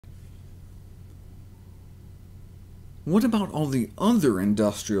What about all the other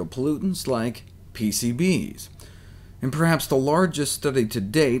industrial pollutants like PCBs? In perhaps the largest study to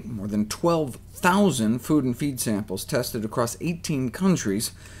date, more than 12,000 food and feed samples tested across 18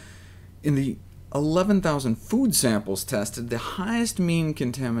 countries, in the 11,000 food samples tested, the highest mean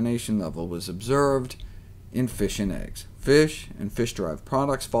contamination level was observed in fish and eggs. Fish and fish-derived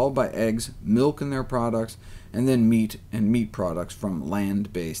products, followed by eggs, milk and their products, and then meat and meat products from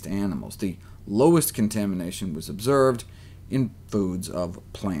land-based animals. The lowest contamination was observed in foods of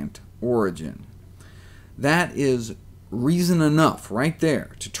plant origin. That is reason enough right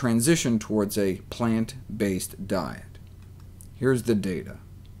there to transition towards a plant-based diet. Here's the data.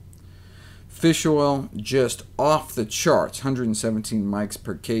 Fish oil, just off the charts, 117 mics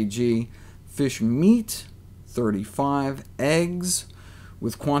per kg. Fish meat, 35. Eggs,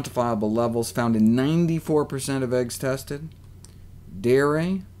 with quantifiable levels found in 94% of eggs tested.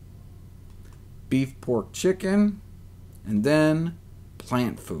 Dairy, beef, pork, chicken, and then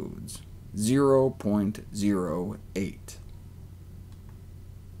plant foods, 0.08.